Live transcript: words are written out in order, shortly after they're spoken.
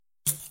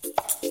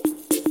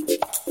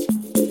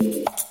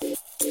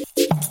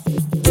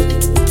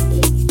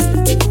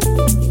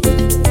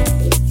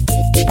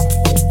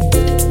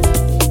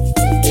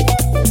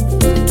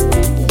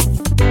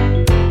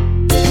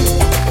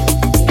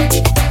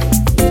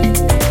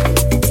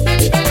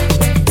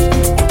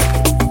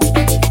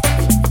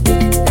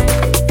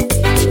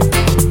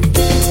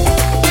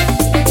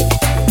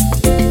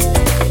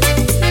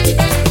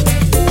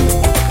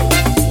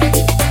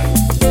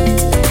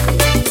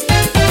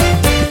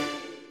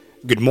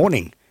Good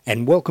morning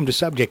and welcome to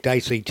Subject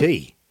ACT,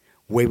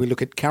 where we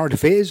look at current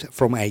affairs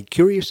from a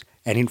curious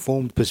and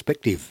informed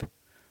perspective.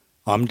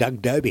 I'm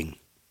Doug Dobing.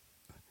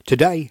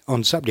 Today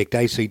on Subject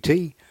ACT,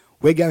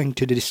 we're going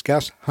to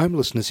discuss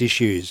homelessness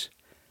issues.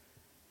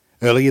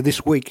 Earlier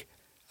this week,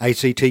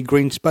 ACT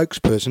Green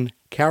spokesperson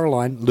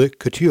Caroline Le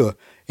Couture,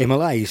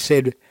 MLA,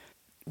 said,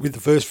 with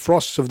the first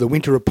frosts of the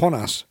winter upon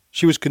us,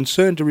 she was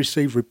concerned to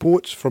receive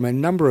reports from a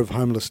number of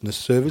homelessness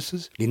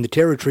services in the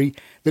Territory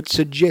that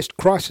suggest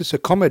crisis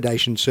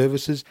accommodation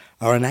services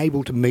are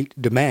unable to meet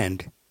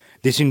demand.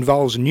 This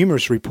involves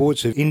numerous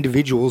reports of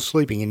individuals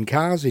sleeping in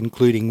cars,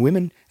 including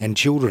women and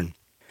children.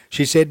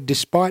 She said,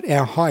 despite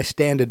our high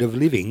standard of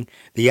living,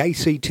 the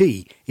ACT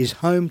is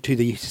home to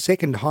the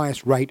second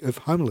highest rate of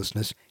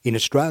homelessness in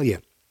Australia.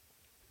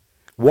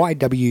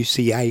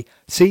 YWCA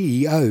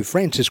CEO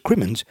Frances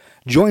Crimmins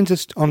joins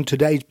us on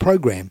today's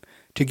program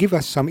to give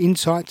us some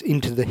insights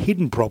into the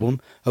hidden problem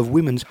of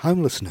women's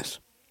homelessness.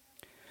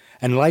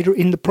 And later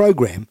in the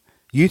program,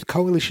 Youth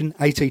Coalition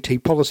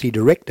ACT Policy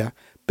Director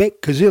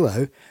Bec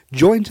Cazillo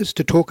joins us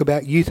to talk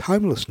about youth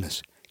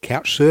homelessness,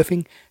 couch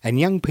surfing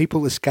and young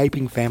people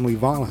escaping family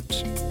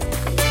violence.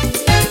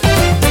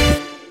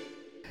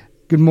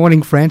 Good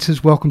morning,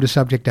 Frances. Welcome to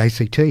Subject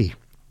ACT.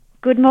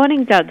 Good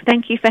morning, Doug.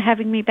 Thank you for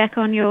having me back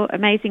on your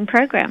amazing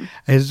program.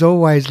 As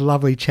always,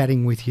 lovely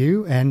chatting with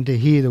you and to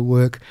hear the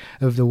work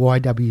of the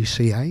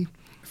YWCA.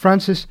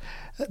 Frances,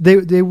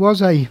 there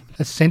was a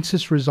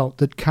census result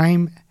that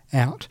came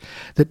out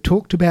that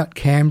talked about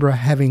Canberra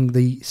having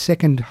the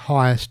second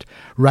highest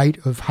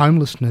rate of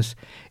homelessness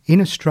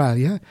in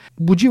Australia.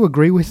 Would you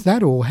agree with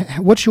that, or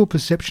what's your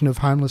perception of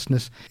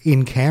homelessness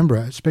in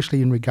Canberra,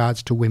 especially in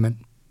regards to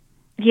women?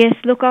 Yes,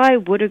 look, I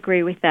would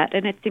agree with that,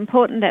 and it's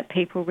important that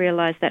people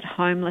realise that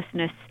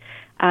homelessness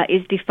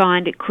is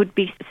defined. It could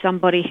be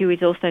somebody who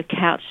is also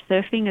couch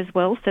surfing as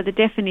well, so the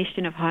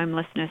definition of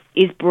homelessness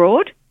is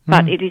broad,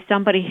 but it is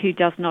somebody who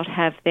does not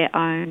have their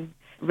own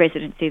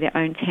residency, their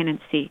own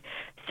tenancy.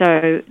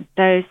 So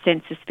those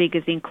census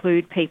figures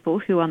include people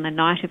who on the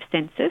night of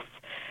census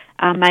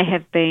may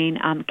have been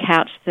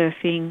couch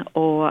surfing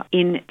or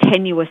in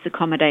tenuous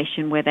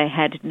accommodation where they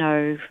had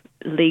no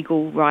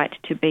legal right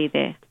to be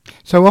there.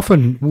 So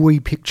often we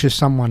picture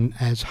someone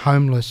as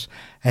homeless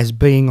as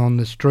being on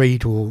the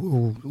street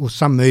or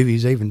some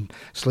movies even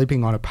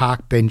sleeping on a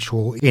park bench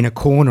or in a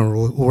corner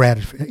or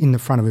out in the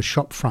front of a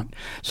shop front.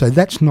 So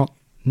that's not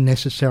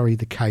necessarily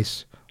the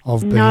case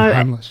of being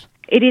homeless.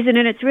 It isn't,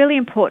 and it's really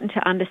important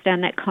to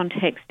understand that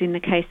context in the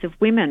case of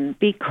women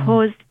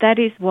because that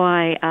is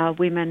why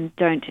women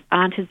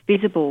aren't as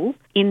visible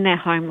in their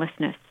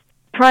homelessness.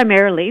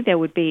 Primarily, there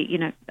would be,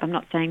 I'm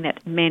not saying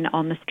that men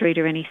on the street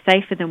are any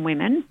safer than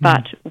women,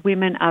 but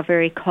women are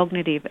very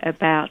cognitive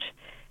about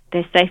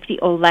their safety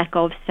or lack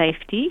of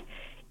safety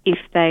if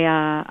they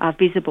are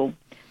visible.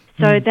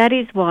 So that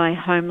is why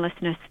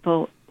homelessness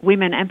for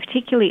women, and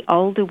particularly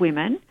older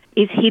women,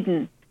 is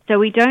hidden. So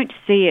we don't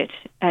see it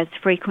as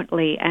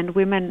frequently, and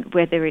women,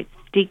 whether it's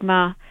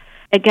stigma,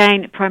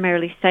 again,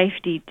 primarily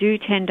safety, do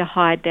tend to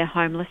hide their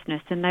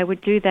homelessness, and they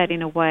would do that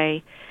in a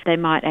way they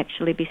might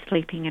actually be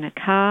sleeping in a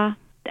car.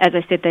 As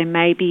I said, they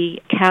may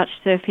be couch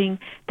surfing,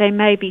 they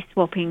may be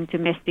swapping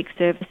domestic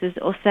services,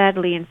 or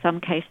sadly, in some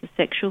cases,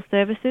 sexual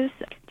services,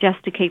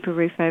 just to keep a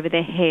roof over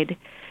their head,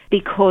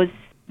 because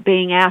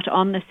being out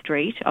on the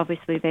street,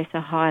 obviously there's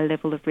a high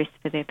level of risk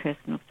for their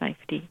personal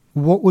safety.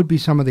 What would be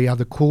some of the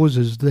other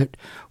causes that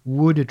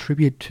would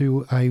attribute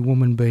to a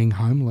woman being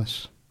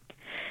homeless?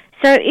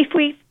 So if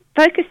we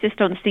focus just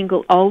on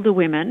single older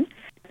women,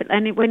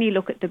 and when you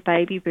look at the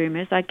baby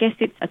boomers, I guess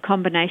it's a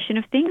combination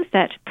of things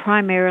that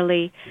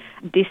primarily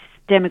this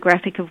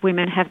demographic of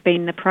women have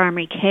been the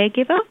primary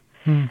caregiver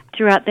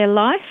throughout their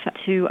life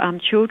to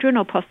children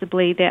or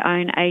possibly their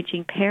own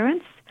ageing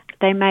parents.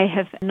 They may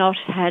have not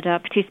had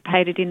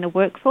participated in the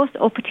workforce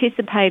or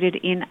participated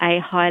in a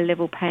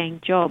high-level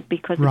paying job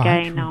because,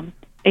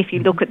 if you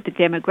look at the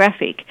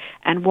demographic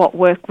and what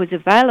work was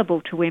available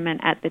to women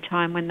at the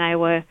time when they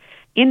were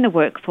in the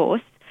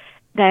workforce,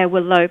 they were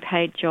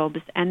low-paid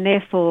jobs, and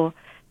therefore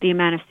the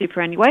amount of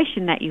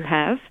superannuation that you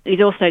have is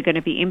also going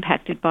to be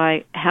impacted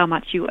by how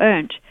much you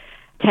earned.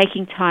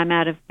 Taking time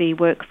out of the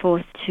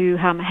workforce to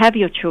have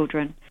your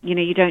children,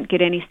 you don't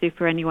get any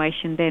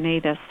superannuation then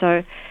either.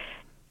 So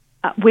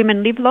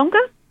women live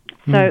longer,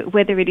 so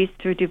whether it is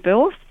through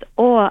divorce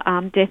or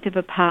death of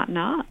a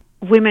partner,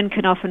 women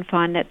can often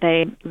find that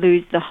they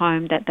lose the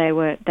home that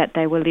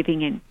they were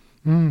living in.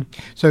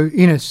 So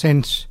in a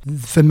sense,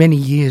 for many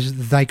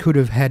years, they could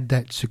have had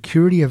that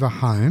security of a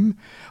home,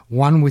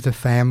 one with a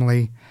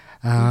family,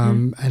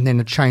 and then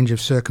a change of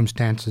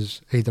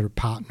circumstances, either a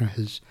partner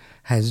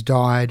has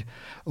died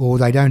or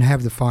they don't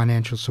have the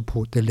financial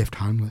support, they're left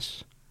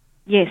homeless.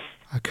 Yes.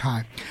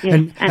 Okay.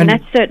 Yes, and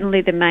that's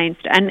certainly the main...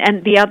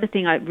 And the other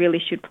thing I really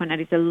should point out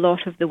is a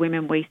lot of the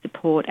women we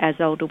support as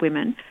older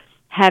women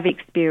have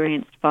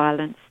experienced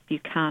violence. You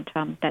can't...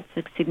 that's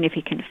a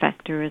significant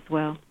factor as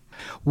well.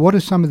 What are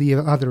some of the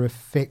other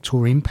effects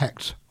or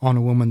impacts on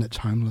a woman that's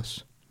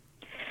homeless?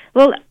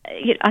 Well,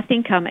 I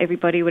think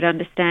everybody would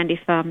understand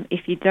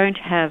if you don't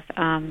have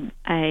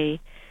a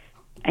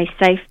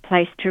safe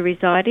place to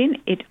reside in,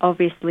 it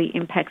obviously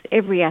impacts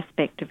every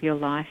aspect of your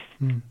life.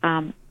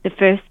 The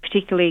first,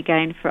 particularly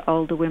again for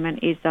older women,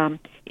 is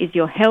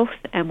your health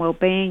and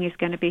well-being is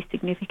going to be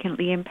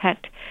significantly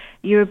impact.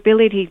 Your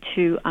ability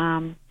to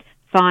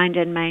find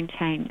and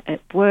maintain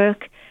at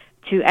work,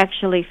 to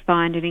actually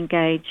find and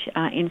engage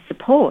in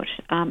support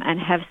and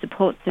have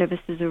support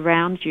services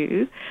around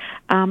you.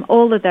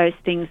 All of those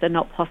things are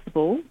not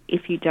possible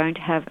if you don't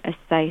have a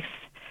safe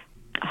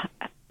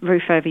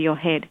roof over your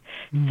head.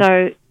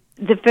 So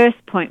the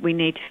first point we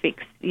need to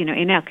fix,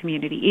 in our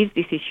community is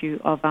this issue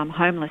of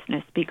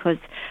homelessness, because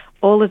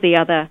all of the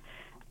other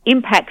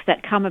impacts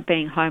that come of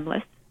being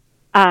homeless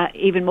are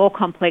even more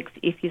complex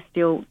if you're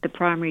still the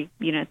primary,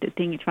 the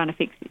thing you're trying to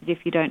fix is if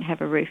you don't have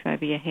a roof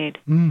over your head.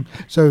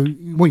 So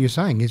what you're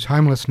saying is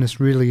homelessness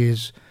really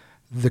is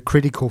the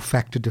critical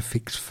factor to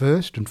fix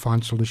first and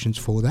find solutions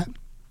for that?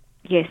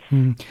 Yes,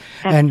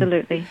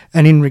 absolutely.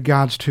 And in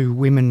regards to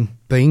women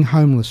being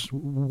homeless,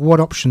 what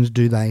options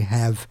do they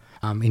have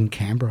in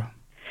Canberra?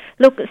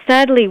 Look,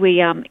 sadly, we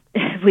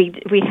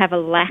have a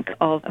lack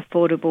of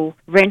affordable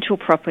rental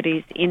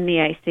properties in the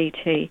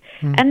ACT,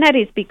 and that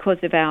is because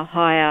of our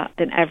higher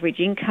than average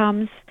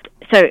incomes.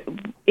 So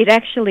it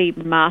actually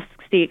masks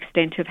the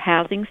extent of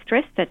housing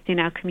stress that's in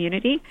our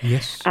community.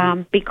 Yes.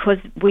 Because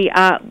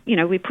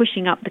we're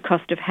pushing up the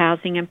cost of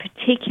housing, and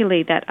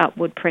particularly that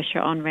upward pressure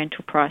on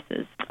rental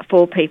prices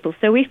for people.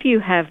 So if you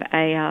have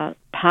a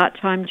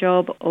part-time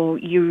job or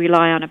you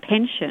rely on a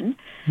pension,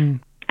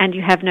 and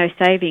you have no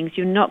savings,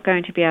 you're not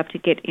going to be able to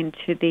get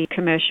into the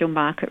commercial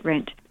market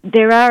rent.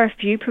 There are a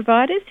few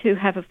providers who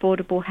have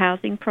affordable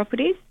housing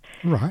properties.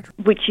 Right.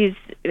 Which is,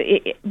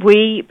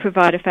 we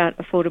provide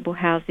affordable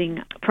housing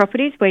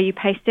properties where you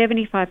pay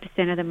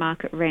 75% of the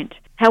market rent.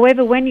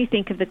 However, when you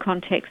think of the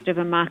context of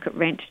a market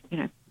rent,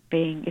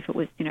 being, if it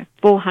was,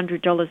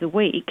 $400 a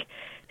week,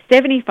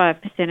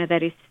 75% of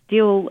that is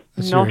still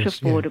not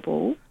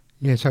affordable.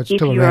 Yeah, so it's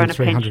still around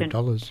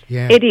 $300.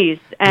 Yeah, it is,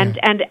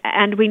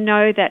 and we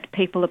know that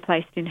people are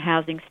placed in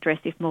housing stress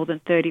if more than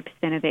 30%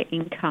 of their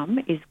income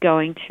is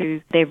going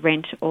to their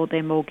rent or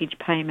their mortgage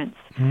payments.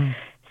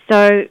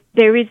 So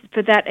there is,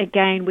 for that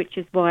again, which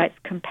is why it's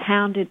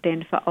compounded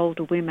then for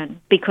older women,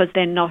 because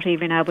they're not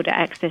even able to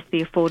access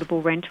the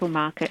affordable rental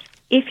market.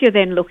 If you're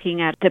then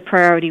looking at the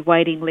priority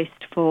waiting list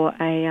for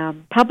a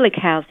public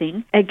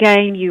housing,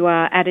 again, you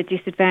are at a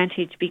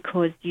disadvantage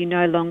because you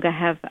no longer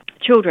have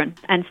children.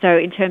 And so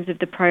in terms of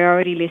the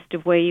priority list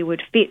of where you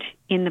would fit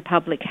in the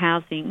public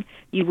housing,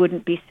 you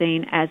wouldn't be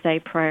seen as a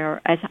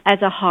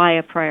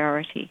higher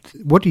priority.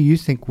 What do you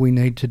think we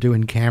need to do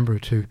in Canberra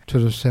to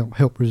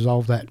help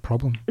resolve that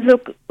problem?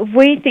 Look,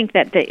 we think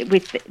that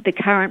with the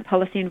current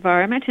policy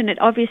environment, and it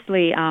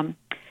obviously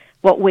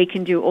what we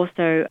can do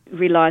also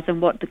relies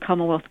on what the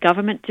Commonwealth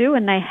Government do,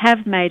 and they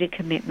have made a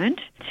commitment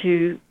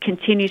to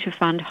continue to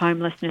fund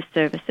homelessness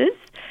services,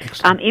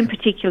 in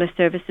particular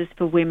services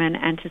for women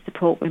and to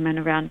support women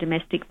around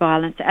domestic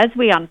violence. As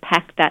we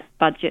unpack that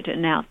budget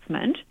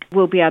announcement,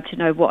 we'll be able to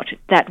know what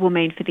that will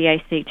mean for the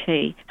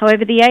ACT.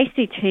 However, the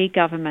ACT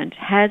government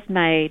has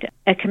made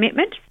a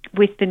commitment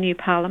with the new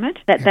Parliament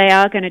that they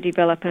are going to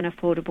develop an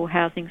affordable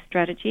housing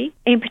strategy.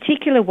 In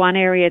particular, one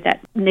area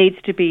that needs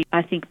to be,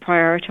 I think,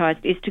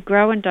 prioritised is to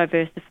grow and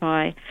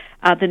diversify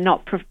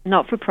the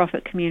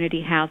not-for-profit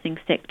community housing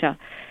sector.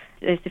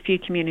 There's a few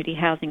community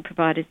housing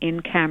providers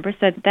in Canberra,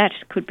 so that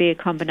could be a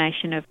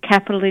combination of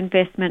capital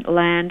investment,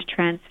 land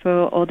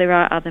transfer, or there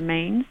are other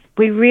means.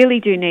 We really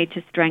do need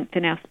to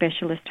strengthen our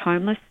specialist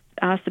homeless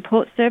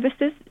support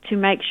services to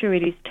make sure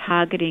it is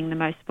targeting the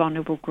most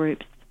vulnerable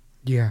groups.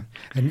 Yeah,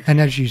 and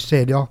as you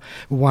said,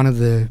 one of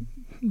the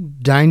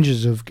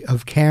dangers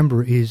of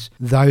Canberra is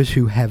those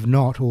who have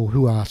not or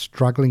who are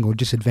struggling or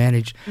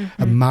disadvantaged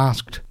are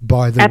masked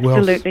by the wealth.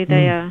 Absolutely,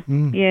 they are,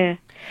 yeah.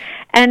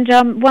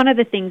 And one of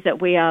the things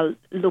that we are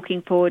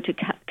looking forward to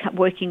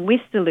working with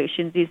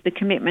Solutions is the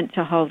commitment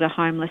to hold a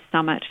homeless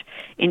summit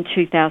in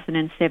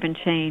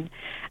 2017.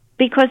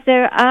 Because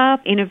there are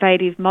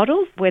innovative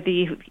models, whether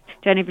you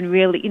don't even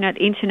really,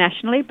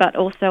 internationally, but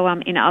also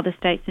in other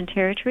states and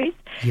territories.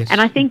 Yes.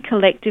 And I think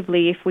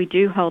collectively, if we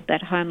do hold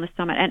that homeless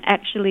summit and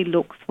actually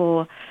look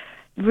for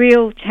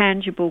real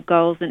tangible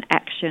goals and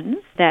actions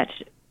that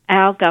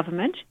our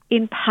government,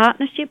 in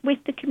partnership with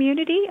the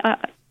community,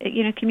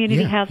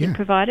 community housing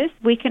providers,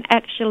 we can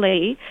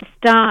actually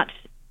start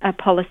a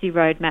policy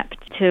roadmap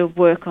to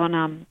work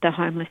on the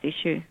homeless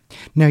issue.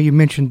 Now, you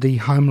mentioned the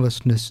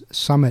homelessness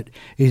summit.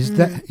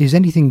 Is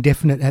anything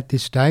definite at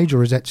this stage,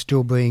 or is that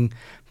still being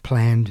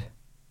planned?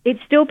 It's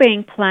still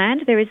being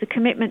planned. There is a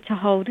commitment to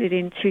hold it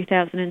in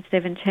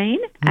 2017,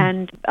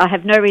 and I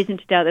have no reason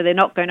to doubt that they're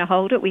not going to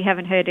hold it. We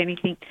haven't heard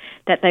anything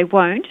that they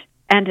won't.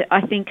 And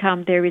I think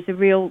there is a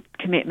real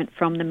commitment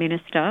from the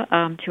Minister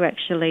to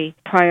actually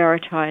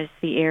prioritise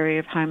the area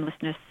of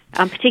homelessness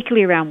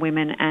particularly around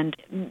women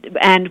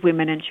and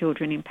women and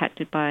children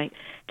impacted by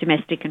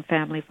domestic and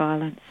family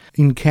violence.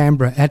 In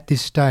Canberra, at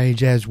this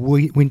stage, as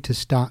winter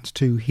starts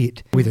to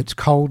hit with its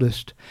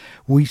coldest,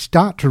 we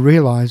start to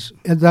realise,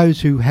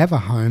 those who have a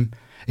home,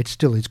 it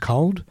still is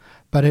cold,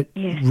 but it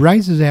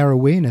raises our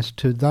awareness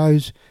to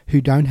those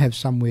who don't have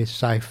somewhere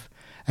safe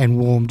and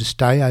warm to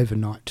stay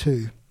overnight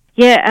too.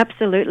 Yeah,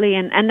 absolutely.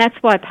 And that's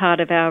why part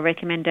of our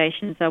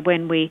recommendations are,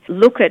 when we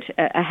look at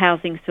a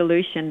housing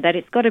solution, that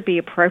it's got to be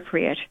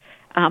appropriate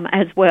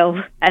as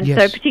well. And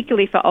so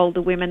particularly for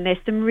older women, there's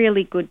some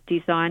really good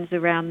designs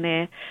around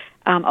there,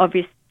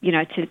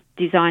 to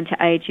design to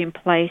age in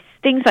place.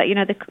 Things like,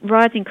 the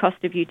rising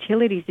cost of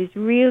utilities is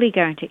really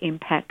going to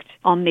impact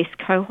on this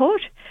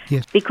cohort,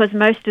 because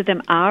most of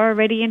them are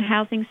already in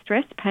housing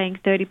stress, paying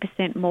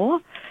 30% more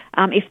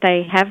if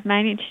they have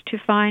managed to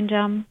find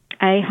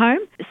a home.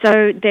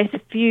 So there's a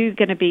few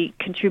going to be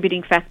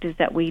contributing factors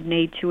that we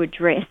need to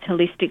address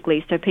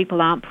holistically so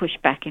people aren't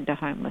pushed back into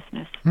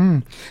homelessness.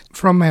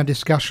 From our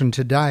discussion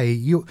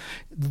today,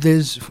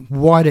 there's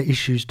wider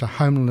issues to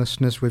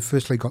homelessness. We've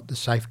firstly got the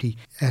safety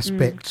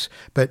aspects,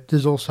 but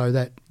there's also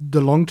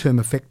the long-term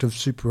effect of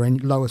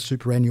lower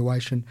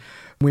superannuation,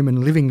 women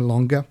living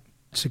longer,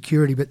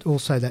 security, but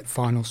also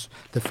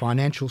the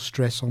financial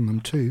stress on them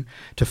too,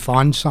 to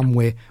find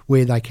somewhere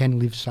where they can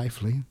live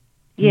safely.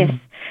 Yes.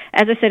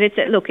 As I said, it's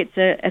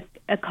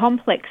a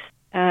complex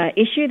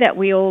issue that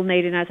we all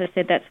need, and as I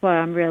said, that's why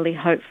I'm really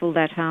hopeful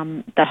that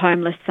the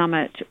Homeless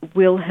Summit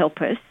will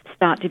help us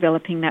start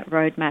developing that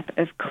roadmap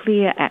of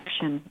clear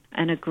action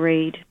and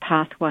agreed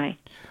pathway.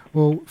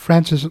 Well,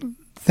 Frances,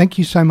 thank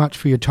you so much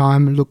for your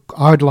time. Look,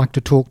 I would like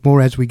to talk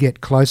more as we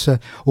get closer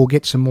or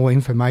get some more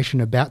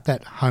information about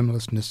that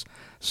Homelessness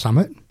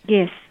Summit.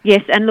 Yes,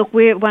 and look,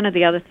 one of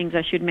the other things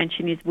I should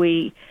mention is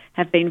we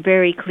have been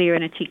very clear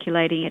in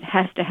articulating it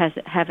has to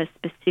have a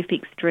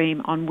specific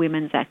stream on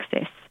women's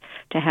access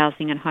to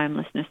housing and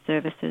homelessness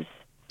services.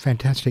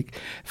 Fantastic.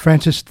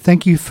 Frances,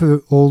 thank you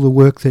for all the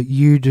work that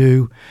you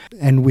do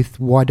and with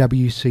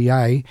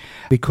YWCA,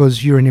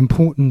 because you're an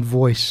important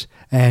voice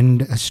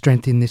and a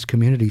strength in this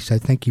community. So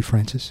thank you,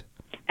 Frances.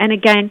 And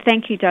again,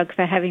 thank you, Doug,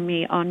 for having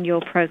me on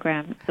your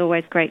program. It's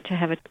always great to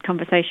have a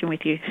conversation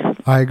with you.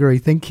 I agree.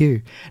 Thank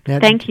you. Now,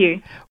 thank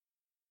you.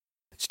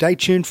 Stay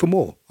tuned for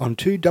more on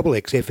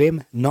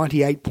 2XXFM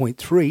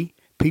 98.3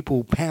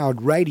 People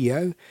Powered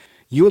Radio.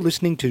 You're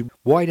listening to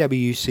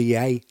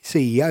YWCA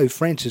CEO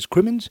Frances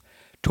Crimmins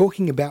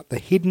talking about the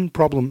hidden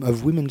problem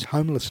of women's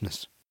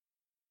homelessness.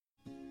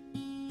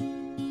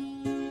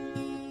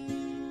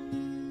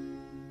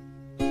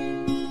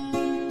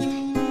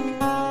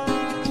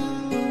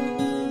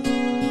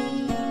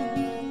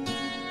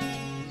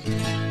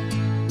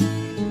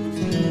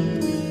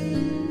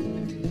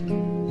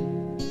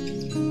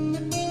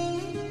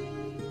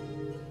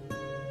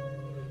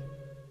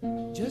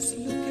 Just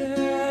look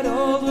at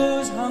all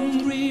those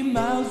hungry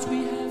mouths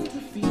we have to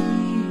feed.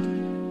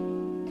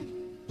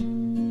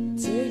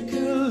 Take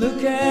a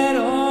look at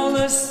all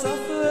the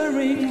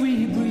suffering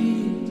we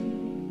breed.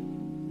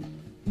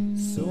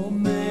 So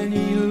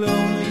many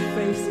lonely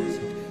faces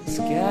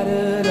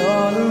scattered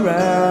all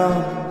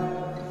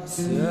around,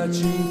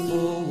 searching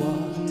for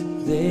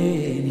what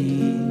they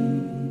need.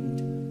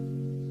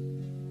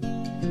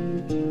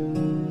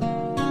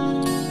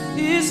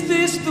 Is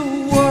this the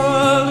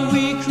world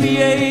we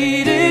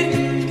created?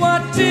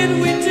 What did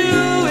we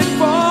do it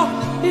for?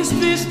 Is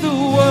this the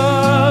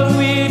world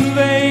we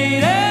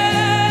invaded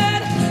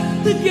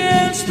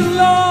against the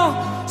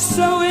law?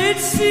 So it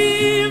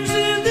seems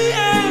in the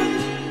end.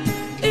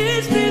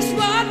 Is this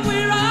what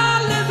we're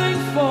all living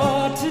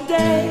for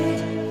today?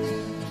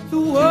 The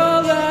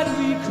world that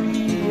we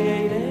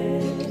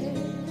created.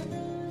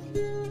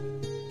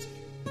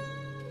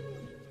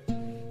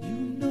 You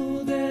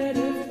know that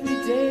every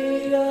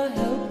day a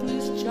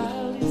helpless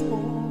child is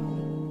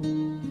born,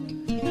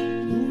 who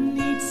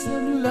needs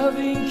some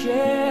loving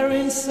care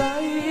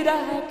inside a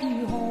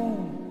happy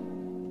home.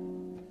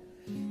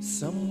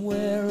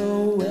 Somewhere a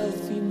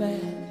wealthy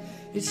man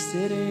is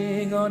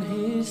sitting on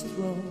his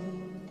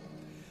throne,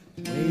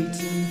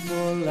 waiting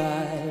for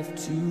life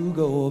to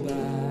go by.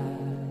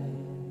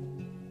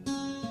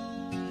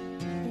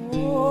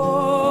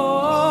 Oh,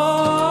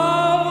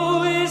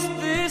 is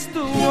this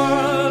the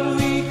world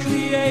we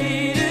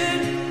created?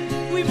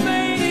 We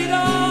made it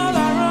all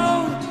our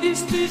own.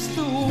 Is this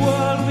the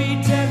world we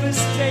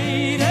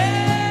devastated?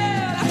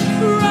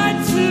 Right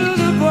to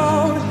the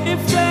bone.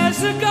 If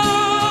there's a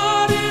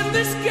God in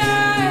the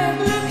sky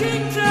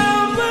looking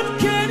down, what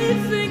can he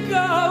think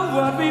of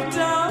what we've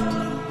done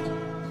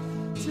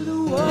to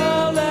the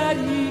world that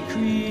he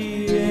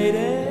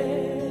created?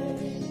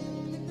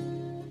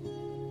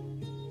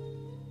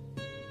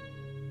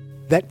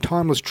 That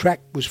timeless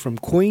track was from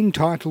Queen,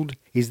 titled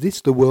Is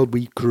This the World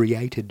We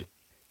Created?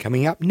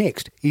 Coming up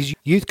next is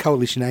Youth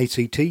Coalition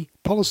ACT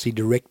Policy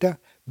Director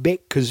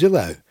Beck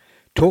Curzillo,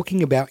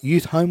 talking about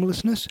youth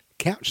homelessness,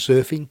 couch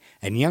surfing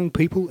and young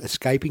people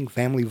escaping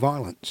family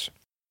violence.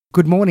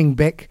 Good morning,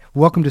 Beck.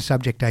 Welcome to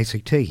Subject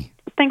ACT.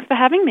 Thanks for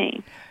having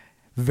me.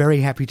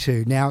 Very happy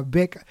to. Now,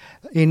 Beck,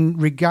 in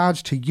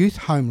regards to youth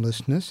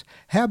homelessness,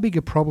 how big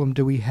a problem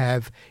do we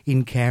have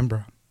in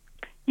Canberra?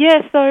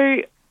 Yeah, so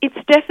it's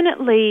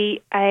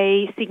definitely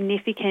a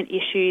significant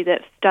issue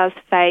that does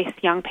face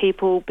young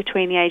people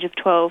between the age of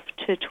 12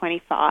 to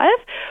 25.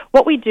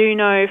 What we do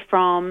know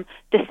from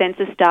the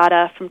census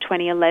data from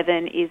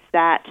 2011 is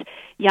that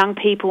young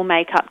people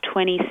make up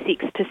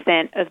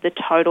 26% of the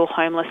total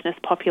homelessness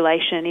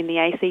population in the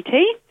ACT,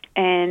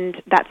 and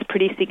that's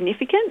pretty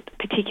significant,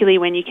 particularly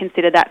when you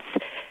consider that's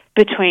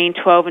between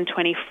 12 and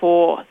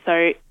 24.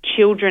 So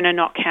children are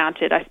not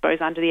counted, I suppose,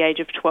 under the age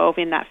of 12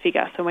 in that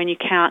figure. So when you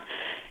count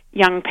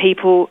young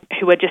people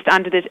who are just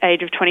under the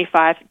age of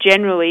 25,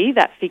 generally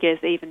that figure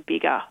is even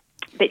bigger.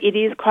 But it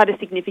is quite a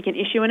significant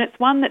issue, and it's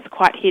one that's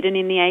quite hidden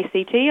in the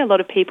ACT. A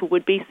lot of people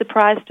would be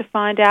surprised to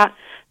find out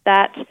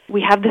that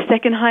we have the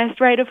second highest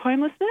rate of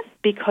homelessness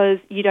because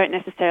you don't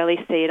necessarily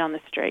see it on the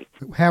streets.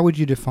 How would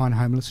you define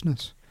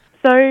homelessness?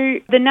 So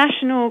the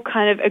national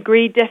kind of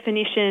agreed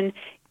definition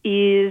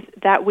is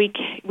that we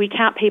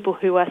count people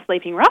who are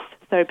sleeping rough,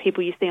 so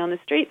people you see on the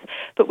streets,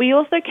 but we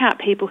also count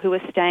people who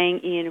are staying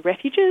in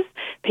refuges,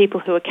 people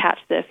who are couch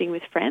surfing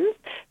with friends.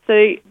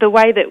 So the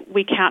way that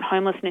we count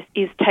homelessness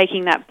is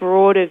taking that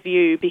broader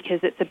view because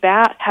it's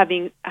about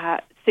having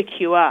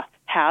secure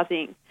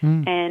housing.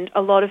 And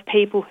a lot of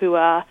people who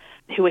are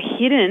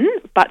hidden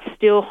but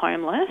still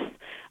homeless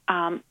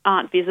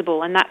aren't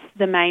visible, and that's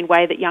the main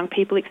way that young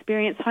people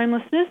experience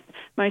homelessness.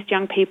 Most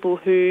young people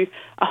who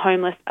are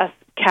homeless are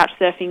couch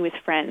surfing with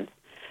friends,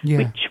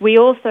 which we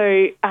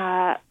also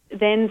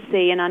then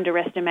see an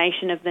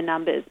underestimation of the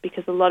numbers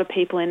because a lot of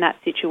people in that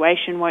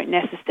situation won't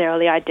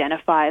necessarily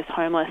identify as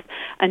homeless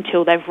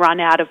until they've run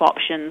out of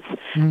options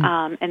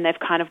and they've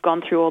kind of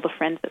gone through all the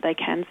friends that they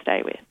can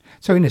stay with.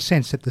 So in a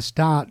sense, at the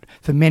start,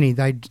 for many,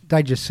 they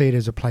just see it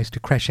as a place to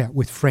crash out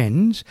with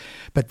friends,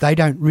 but they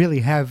don't really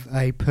have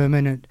a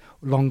permanent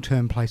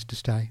long-term place to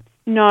stay.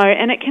 No,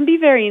 and it can be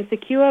very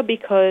insecure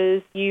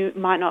because you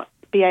might not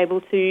be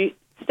able to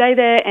stay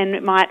there, and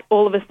it might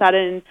all of a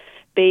sudden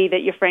be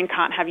that your friend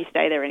can't have you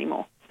stay there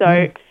anymore.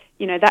 So,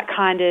 you know, that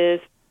kind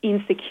of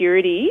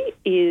insecurity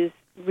is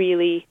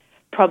really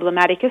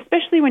problematic,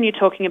 especially when you're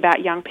talking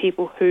about young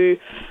people who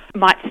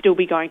might still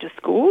be going to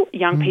school,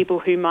 young people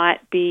who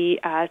might be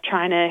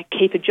trying to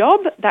keep a job,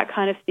 that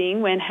kind of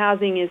thing. When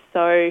housing is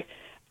so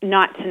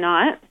night to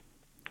night,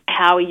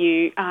 how are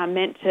you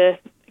meant to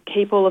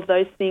keep all of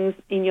those things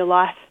in your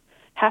life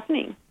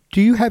happening?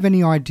 Do you have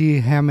any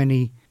idea how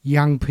many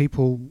young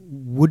people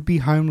would be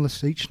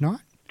homeless each night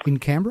in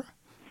Canberra?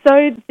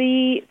 So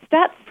the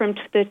stats from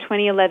the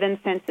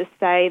 2011 census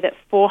say that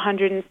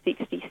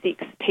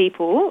 466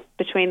 people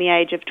between the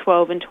age of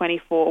 12 and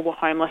 24 were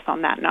homeless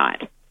on that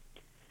night.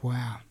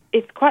 Wow.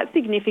 It's quite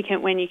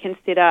significant when you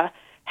consider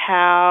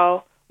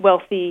how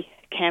wealthy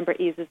Canberra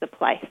is as a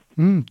place.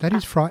 That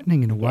is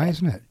frightening in a way,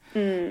 isn't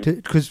it?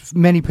 Because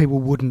many people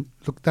wouldn't.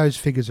 Look, those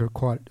figures are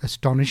quite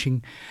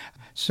astonishing.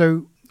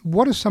 So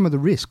what are some of the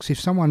risks? If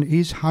someone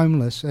is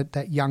homeless at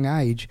that young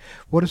age,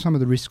 what are some of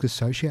the risks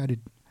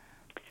associated?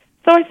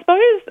 So I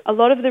suppose a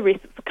lot of the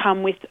risks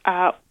come with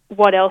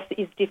what else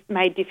is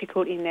made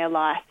difficult in their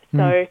life.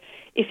 So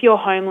if you're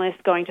homeless,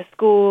 going to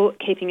school,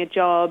 keeping a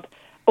job,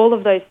 all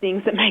of those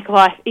things that make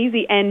life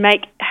easy and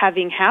make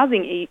having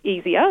housing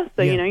easier,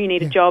 so you know you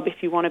need a job if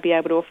you want to be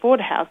able to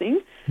afford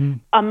housing,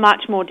 are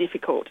much more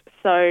difficult.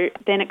 So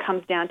then it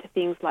comes down to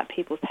things like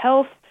people's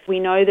health. We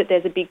know that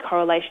there's a big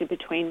correlation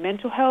between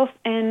mental health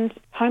and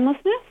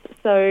homelessness.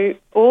 So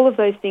all of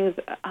those things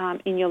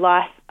in your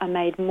life are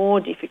made more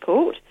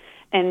difficult,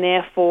 and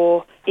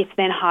therefore it's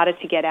then harder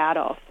to get out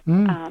of.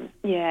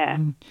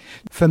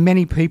 For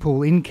many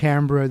people in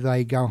Canberra,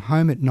 they go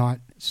home at night,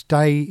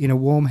 stay in a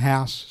warm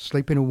house,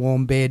 sleep in a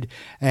warm bed,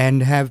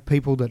 and have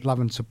people that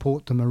love and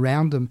support them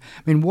around them.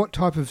 I mean, what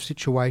type of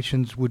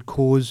situations would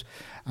cause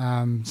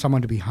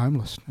someone to be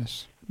homeless?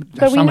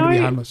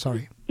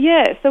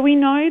 Yeah, so we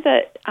know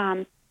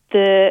that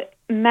the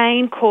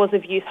main cause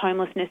of youth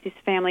homelessness is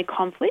family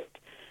conflict.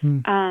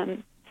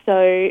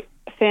 So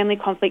family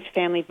conflict,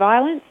 family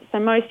violence. So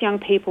most young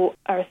people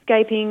are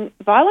escaping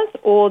violence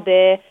or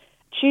they're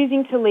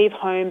choosing to leave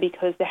home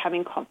because they're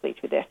having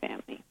conflict with their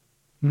family.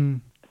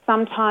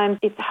 Sometimes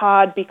it's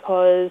hard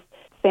because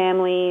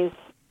families,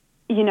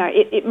 you know,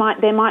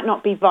 there might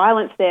not be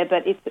violence there,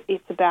 but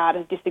it's about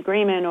a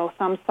disagreement or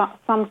some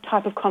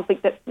type of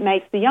conflict that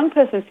makes the young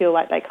person feel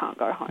like they can't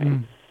go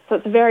home. So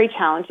it's very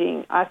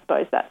challenging, I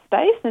suppose, that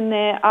space. And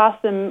there are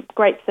some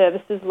great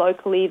services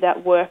locally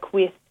that work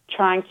with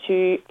trying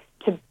to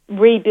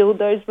rebuild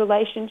those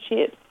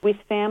relationships with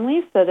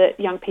families so that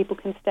young people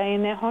can stay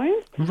in their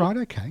homes. Right,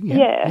 okay.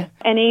 Yeah.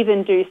 And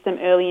even do some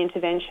early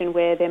intervention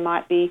where there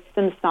might be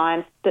some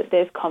signs that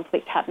there's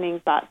conflict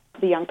happening but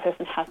the young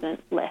person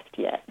hasn't left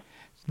yet.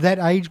 That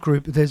age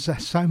group, there's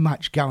so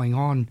much going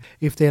on.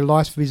 If their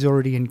life is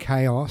already in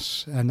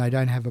chaos and they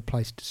don't have a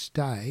place to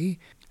stay,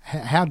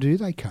 how do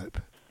they cope?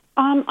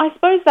 I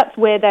suppose that's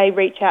where they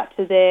reach out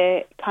to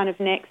their kind of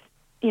next,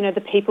 you know,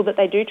 the people that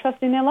they do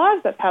trust in their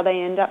lives. That's how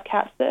they end up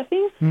couch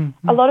surfing.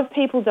 A lot of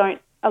people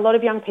don't a lot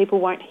of young people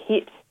won't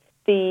hit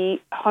the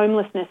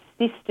homelessness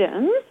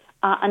system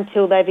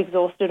until they've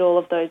exhausted all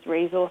of those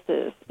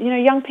resources. You know,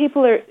 young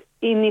people are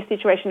in this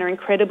situation are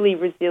incredibly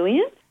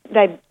resilient.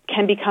 They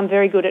can become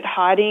very good at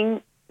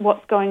hiding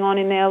what's going on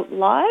in their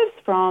lives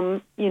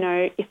from, you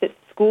know, if it's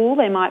school,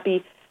 they might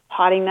be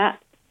hiding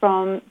that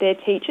from their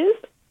teachers.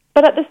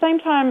 But at the same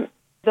time,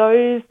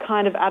 those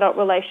kind of adult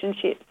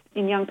relationships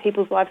in young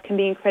people's lives can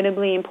be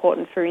incredibly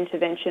important for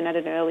intervention at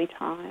an early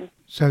time.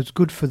 So it's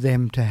good for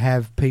them to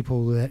have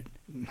people that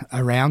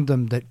around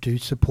them that do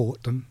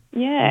support them.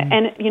 Yeah,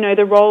 and, you know,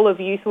 the role of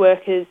youth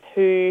workers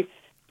who,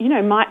 you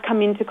know, might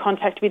come into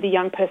contact with a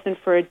young person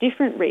for a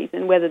different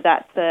reason, whether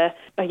that's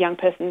a young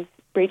person's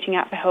reaching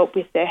out for help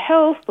with their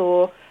health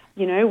or,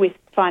 you know, with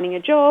finding a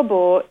job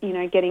or, you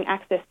know, getting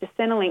access to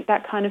Centrelink,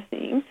 that kind of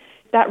thing.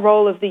 That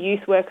role of the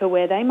youth worker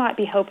where they might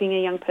be helping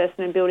a young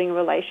person and building a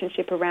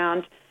relationship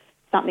around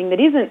something that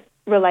isn't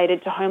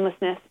related to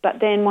homelessness, but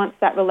then once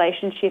that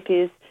relationship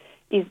is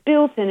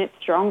built and it's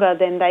stronger,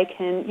 then they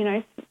can, you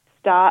know,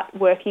 start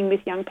working with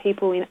young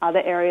people in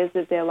other areas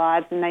of their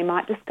lives, and they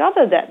might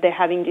discover that they're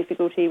having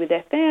difficulty with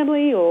their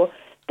family or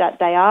that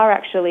they are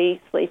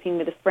actually sleeping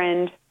with a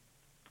friend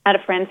at a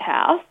friend's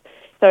house.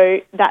 So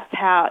that's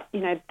how, you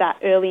know, that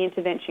early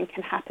intervention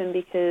can happen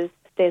because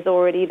there's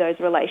already those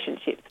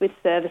relationships with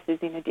services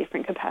in a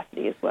different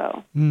capacity as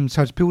well.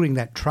 So it's building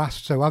that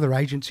trust. So other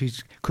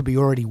agencies could be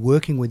already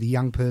working with a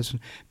young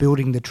person,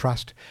 building the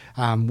trust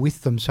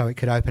with them so it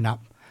could open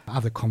up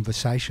other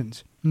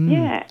conversations.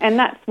 Yeah, and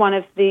that's one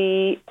of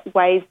the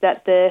ways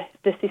that the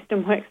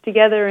system works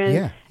together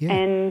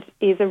and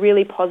is a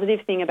really positive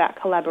thing about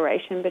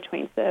collaboration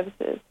between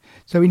services.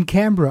 So in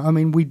Canberra, I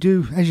mean, we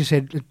do, as you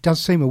said, it does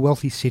seem a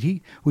wealthy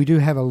city. We do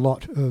have a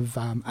lot of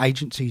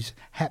agencies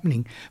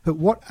happening. But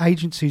what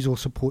agencies or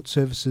support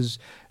services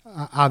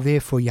are there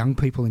for young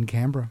people in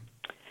Canberra?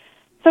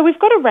 So we've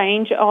got a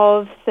range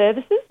of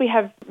services. We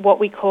have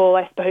what we call,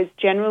 I suppose,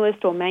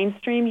 generalist or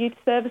mainstream youth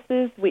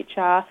services, which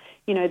are,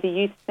 you know, the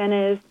youth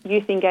centres,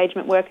 youth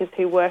engagement workers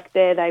who work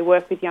there. They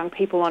work with young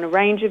people on a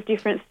range of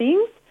different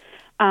things.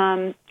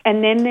 And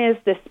then there's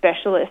the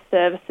specialist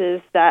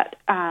services that,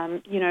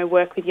 you know,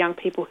 work with young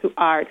people who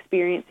are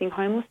experiencing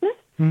homelessness.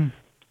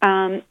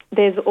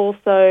 There's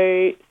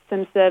also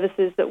some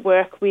services that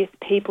work with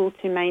people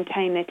to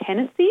maintain their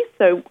tenancy.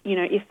 So, you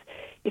know,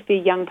 if a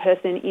young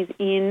person is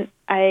in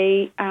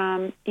a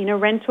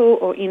rental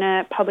or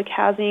in public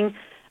housing,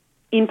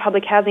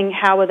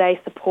 how are they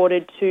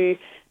supported to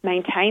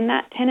maintain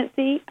that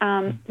tenancy?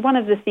 One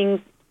of the things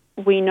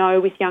we know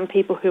with young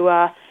people who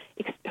are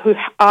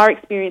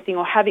experiencing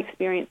or have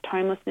experienced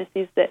homelessness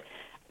is that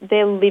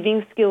their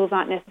living skills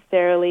aren't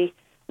necessarily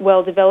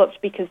well developed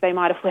because they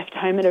might have left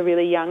home at a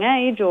really young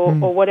age or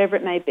whatever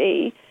it may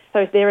be.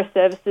 So there are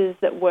services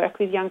that work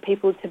with young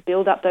people to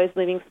build up those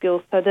living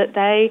skills so that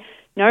they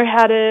know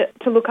how to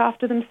look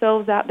after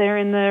themselves out there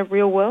in the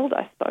real world,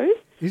 I suppose.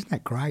 Isn't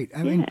that great?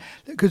 I mean,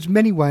 because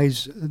many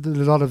ways a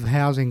lot of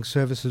housing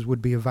services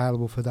would be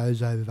available for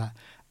those over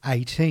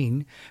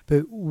 18,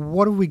 but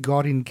what have we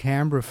got in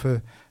Canberra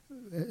for,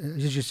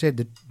 as you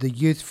said, the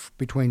youth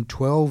between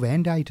 12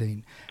 and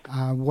 18?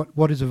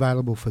 What is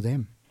available for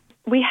them?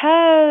 We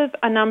have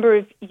a number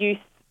of youth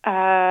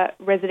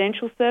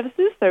residential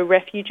services, so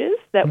refuges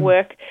that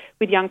work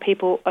with young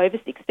people over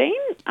 16.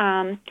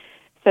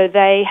 So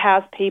they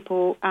house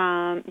people,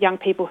 young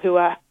people who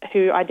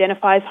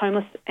identify as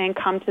homeless and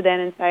come to them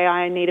and say,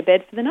 "I need a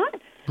bed for the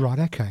night." Right.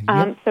 Okay.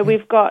 So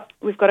we've got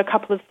a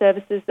couple of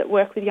services that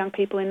work with young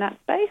people in that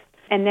space,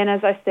 and then,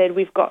 as I said,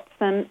 we've got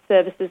some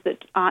services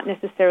that aren't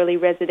necessarily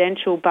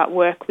residential but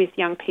work with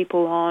young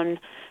people on,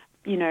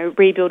 you know,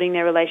 rebuilding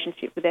their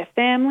relationship with their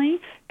family.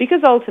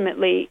 Because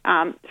ultimately,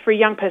 for a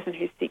young person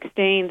who's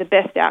 16, the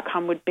best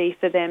outcome would be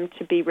for them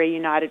to be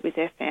reunited with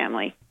their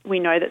family. We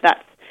know that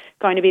that's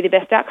going to be the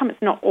best outcome.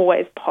 It's not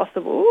always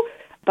possible,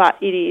 but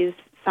it is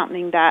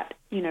something that,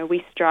 you know,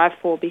 we strive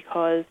for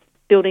because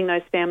building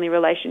those family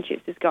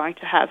relationships is going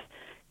to have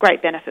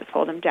great benefits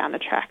for them down the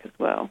track as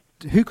well.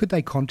 Who could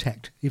they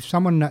contact? If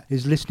someone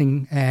is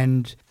listening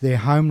and they're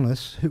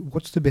homeless,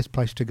 what's the best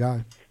place to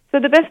go? So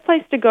the best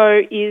place to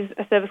go is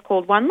a service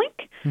called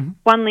OneLink.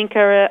 OneLink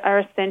are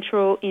a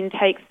central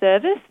intake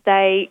service.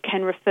 They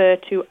can refer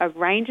to a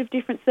range of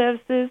different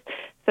services,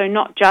 so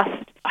not just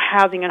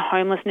housing and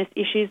homelessness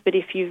issues, but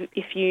if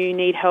you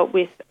need help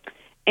with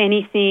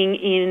anything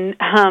in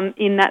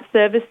that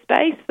service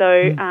space,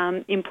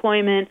 so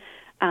employment,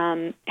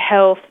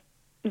 health,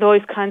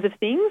 those kinds of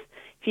things.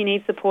 If you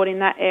need support in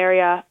that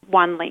area,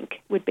 OneLink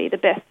would be the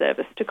best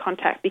service to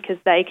contact because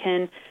they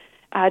can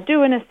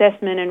do an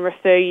assessment and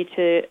refer you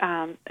to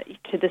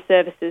the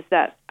services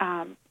that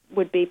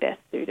would be best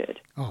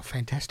suited. Oh,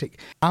 fantastic.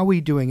 Are we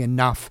doing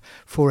enough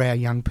for our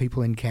young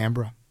people in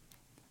Canberra?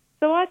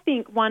 So I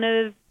think one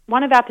of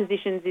our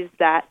positions is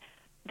that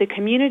the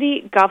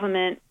community,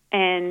 government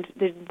and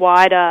the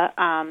wider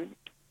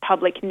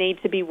public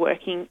need to be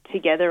working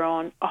together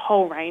on a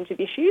whole range of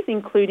issues,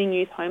 including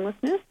youth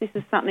homelessness. This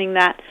is something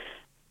that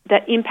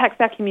impacts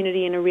our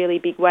community in a really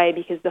big way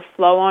because the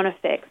flow-on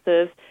effects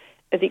of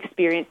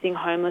experiencing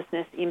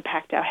homelessness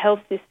impact our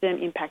health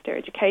system, impact our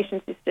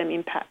education system,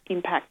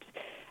 impact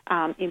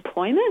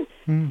employment.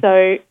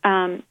 So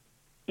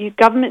your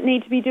government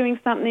need to be doing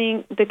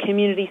something, the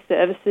community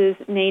services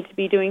need to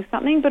be doing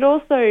something, but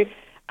also,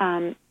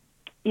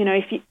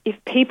 if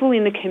people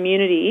in the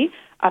community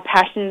are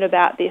passionate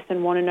about this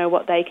and want to know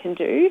what they can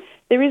do,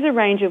 there is a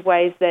range of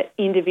ways that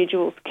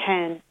individuals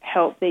can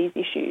help these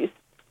issues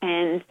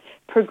and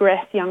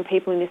progress young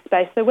people in this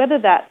space. So whether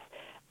that's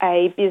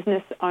a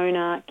business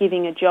owner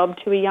giving a job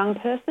to a young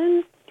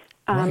person,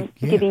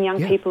 giving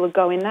young people a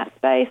go in that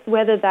space,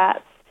 whether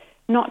that's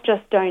not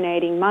just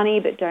donating money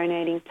but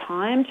donating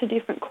time to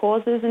different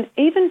causes, and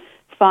even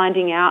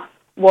finding out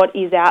what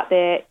is out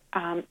there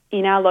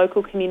in our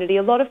local community.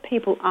 A lot of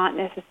people aren't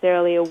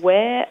necessarily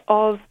aware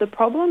of the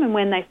problem, and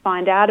when they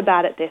find out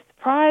about it, they're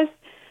surprised.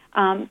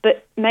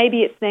 But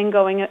maybe it's then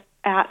going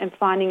out and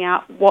finding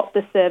out what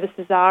the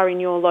services are in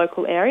your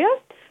local area.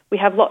 We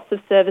have lots of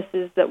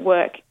services that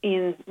work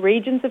in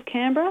regions of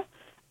Canberra,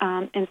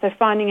 and so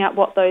finding out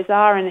what those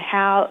are and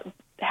how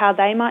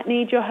they might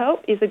need your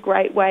help is a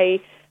great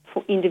way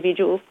for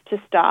individuals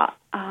to start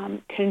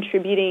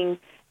contributing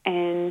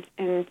and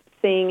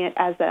seeing it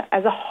as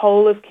a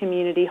whole of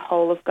community,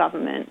 whole of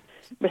government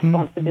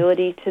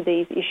responsibility to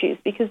these issues,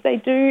 because they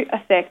do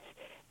affect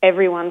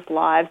everyone's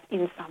lives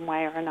in some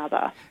way or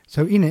another.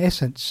 So in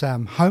essence,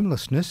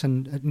 homelessness,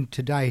 and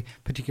today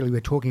particularly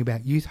we're talking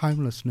about youth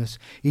homelessness,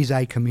 is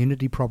a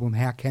community problem.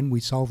 How can we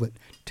solve it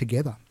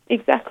together?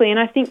 Exactly, and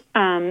I think,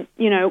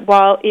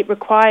 while it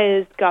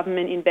requires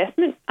government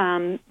investment,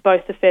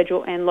 both the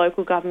federal and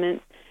local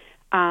governments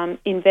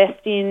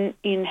invest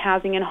in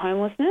housing and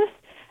homelessness.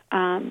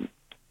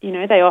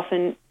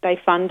 They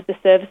fund the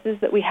services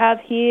that we have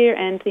here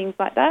and things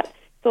like that.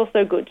 It's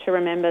also good to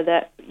remember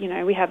that,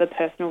 we have a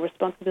personal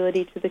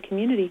responsibility to the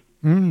community.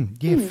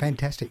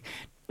 Fantastic.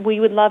 We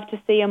would love to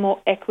see a more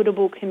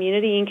equitable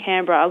community in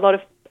Canberra. A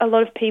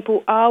lot of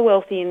people are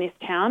wealthy in this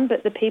town,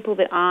 but the people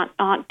that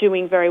aren't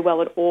doing very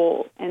well at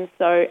all. And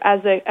so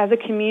as a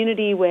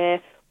community where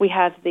we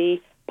have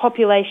the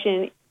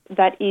population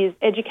that is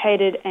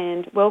educated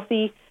and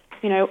wealthy,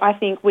 I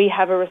think we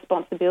have a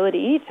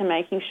responsibility to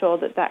making sure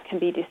that can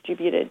be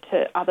distributed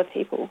to other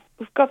people.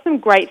 We've got some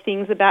great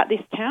things about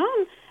this town,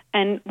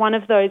 and one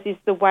of those is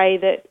the way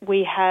that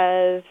we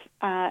have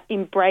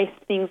embraced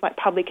things like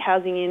public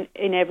housing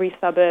in every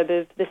suburb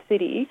of the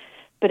city,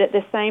 but at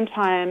the same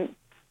time,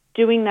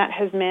 doing that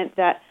has meant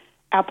that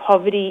our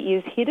poverty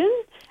is hidden,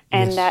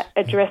 and that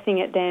addressing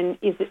it then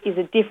is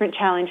a different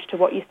challenge to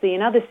what you see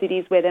in other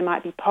cities where there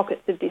might be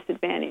pockets of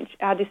disadvantage.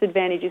 Our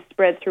disadvantage is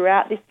spread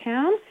throughout this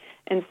town,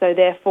 and so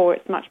therefore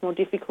it's much more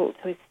difficult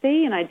to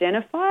see and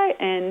identify,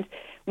 and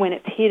when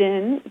it's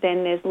hidden,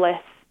 then there's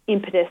less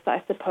impetus,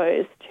 I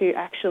suppose, to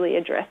actually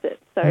address it.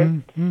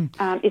 So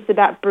it's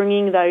about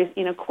bringing those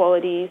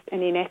inequalities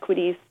and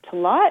inequities to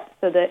light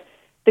so that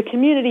the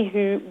community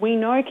who we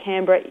know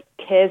Canberra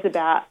cares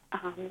about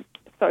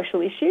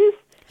social issues.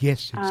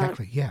 Yes,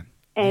 exactly,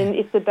 And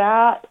it's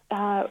about,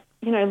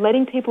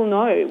 letting people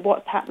know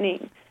what's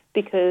happening,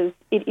 because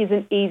it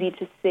isn't easy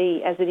to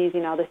see as it is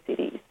in other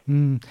cities.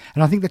 And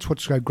I think that's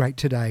what's so great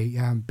today,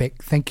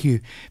 Beck. Thank you,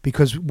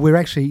 because we're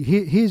actually,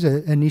 here's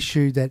an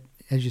issue that,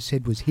 as you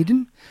said, was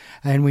hidden,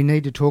 and we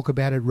need to talk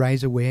about it,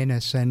 raise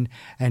awareness, and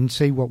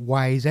see what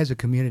ways as a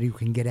community we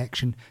can get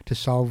action to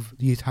solve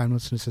youth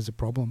homelessness as a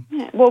problem.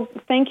 Yeah, well,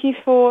 thank you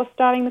for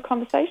starting the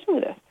conversation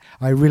with us.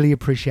 I really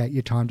appreciate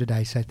your time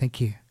today, so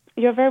thank you.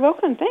 You're very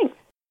welcome, thanks.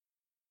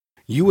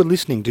 You were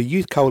listening to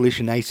Youth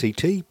Coalition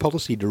ACT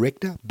Policy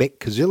Director Beck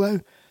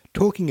Casillo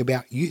talking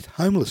about youth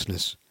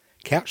homelessness,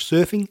 couch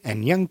surfing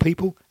and young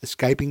people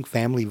escaping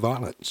family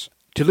violence.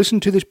 To listen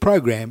to this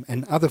program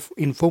and other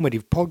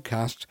informative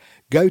podcasts,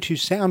 go to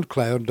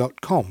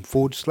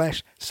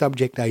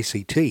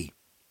soundcloud.com/subjectact.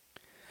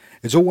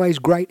 It's always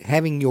great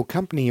having your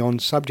company on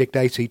Subject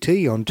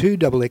ACT on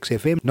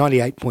 2XXFM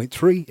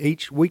 98.3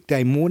 each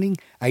weekday morning,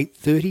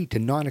 8:30 to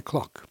 9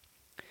 o'clock.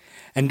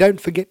 And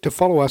don't forget to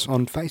follow us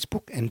on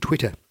Facebook and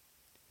Twitter.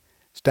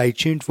 Stay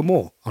tuned for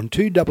more on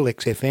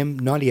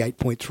 2XXFM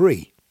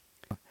 98.3.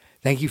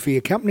 Thank you for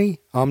your company.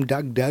 I'm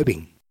Doug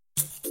Dobing.